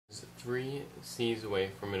3 C's away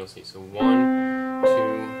from middle C. So 1, 2,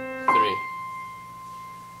 3.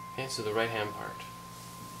 Okay, so the right hand part.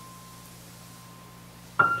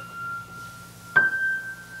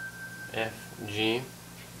 F, G,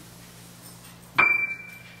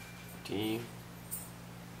 D, E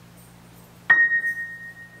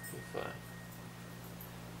flat.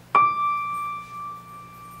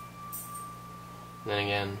 And then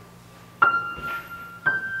again.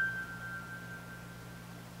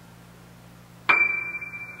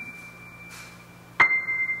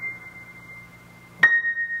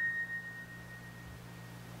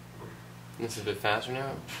 This is a bit faster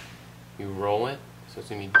now. You roll it, so it's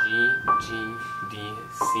going to be G, G, D,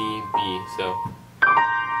 C, B. So,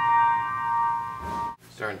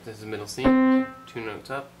 start, this is middle C, 2 notes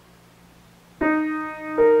up.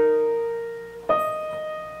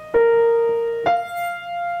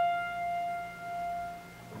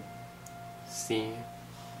 C.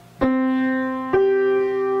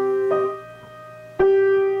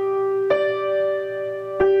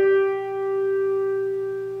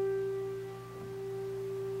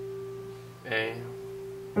 A.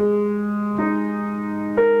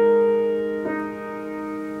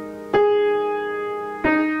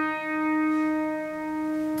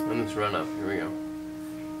 And let's run up. Here we go.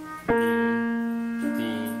 D,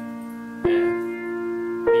 F,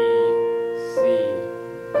 B, C,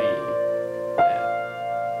 D, F.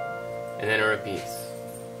 And then it repeats.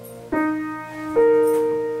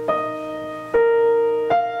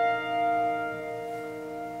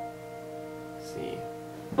 C.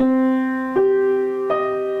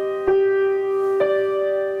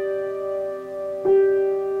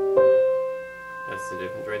 That's the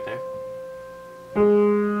difference right there.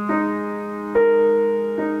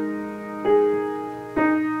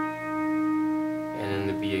 And then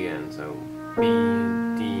the B again, so B,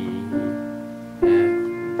 D, F,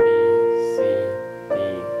 B, C, D,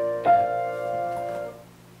 F.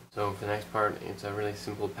 So for the next part, it's a really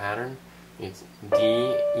simple pattern. It's D,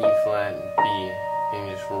 E flat, B, and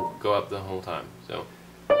you just go up the whole time. So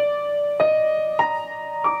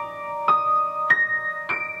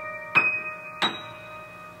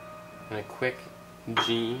and a quick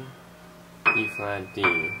G, E flat, D.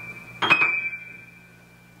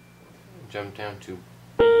 Jump down to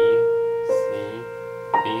B, C,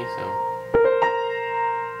 B, so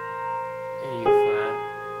A flat,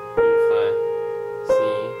 E flat, C,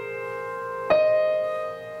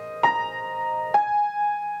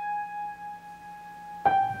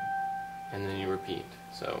 and then you repeat.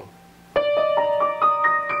 So,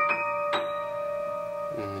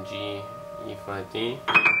 and then the G, E flat, D.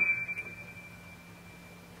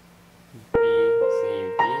 B, C,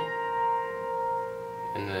 B,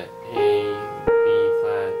 and the A, B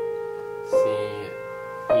flat, C,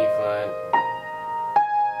 E flat,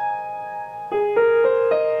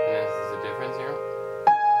 and this is the difference here.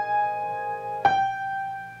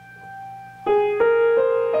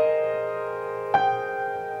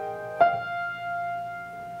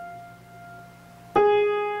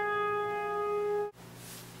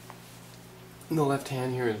 And the left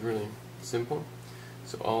hand here is really simple.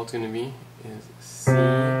 So all it's going to be is C, G,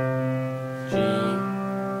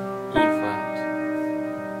 E flat.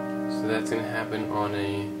 So that's going to happen on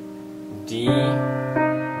a D,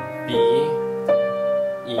 B,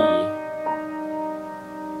 E.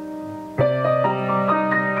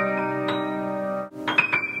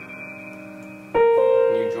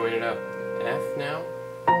 You join it up. F now,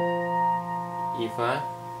 E flat.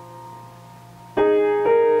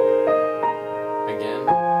 Again.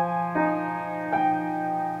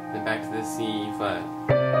 Back to the C, E flat.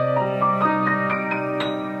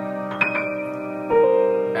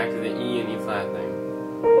 Back to the E and E flat thing.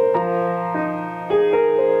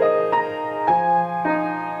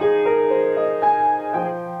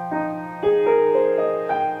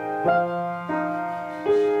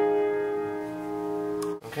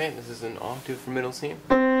 Okay, this is an octave for middle C.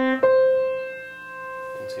 And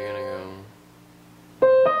so you're gonna go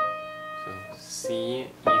C, E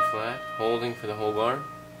flat, holding for the whole bar.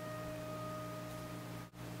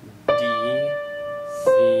 D, C,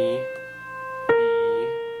 B.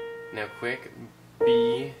 Now quick,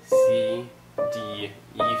 B, C, D,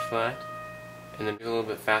 E flat. And then do a little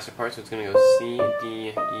bit faster part, so it's going to go C, D,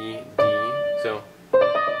 E, D. So,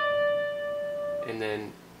 and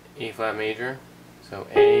then A flat major. So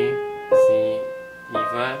A, C, E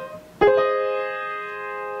flat.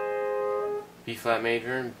 B flat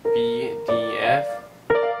major, B, D, F.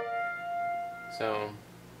 So,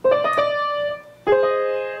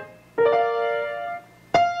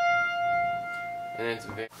 and then it's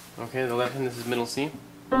okay, the left hand, this is middle C.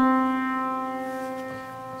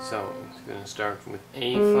 So it's going to start with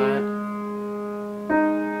A flat,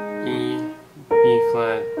 E, B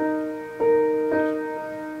flat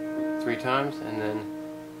 3 times, and then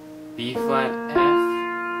B flat, F,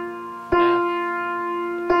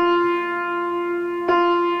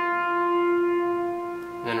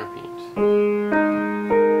 and then repeat.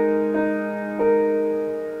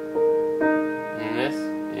 And this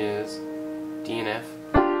is D and F,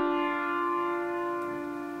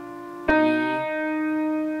 E,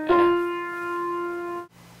 F.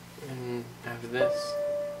 And after this,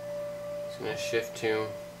 it's going to shift to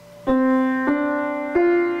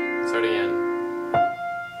start again.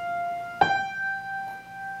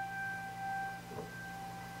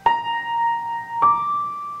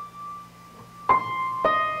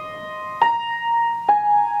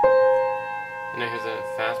 And now here's a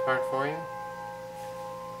fast part for you.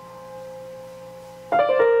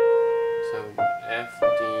 So F, D,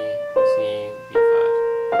 C, B flat.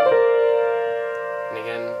 And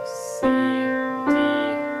again, C, D,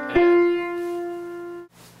 F.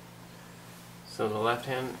 So the left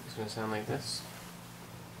hand is going to sound like this.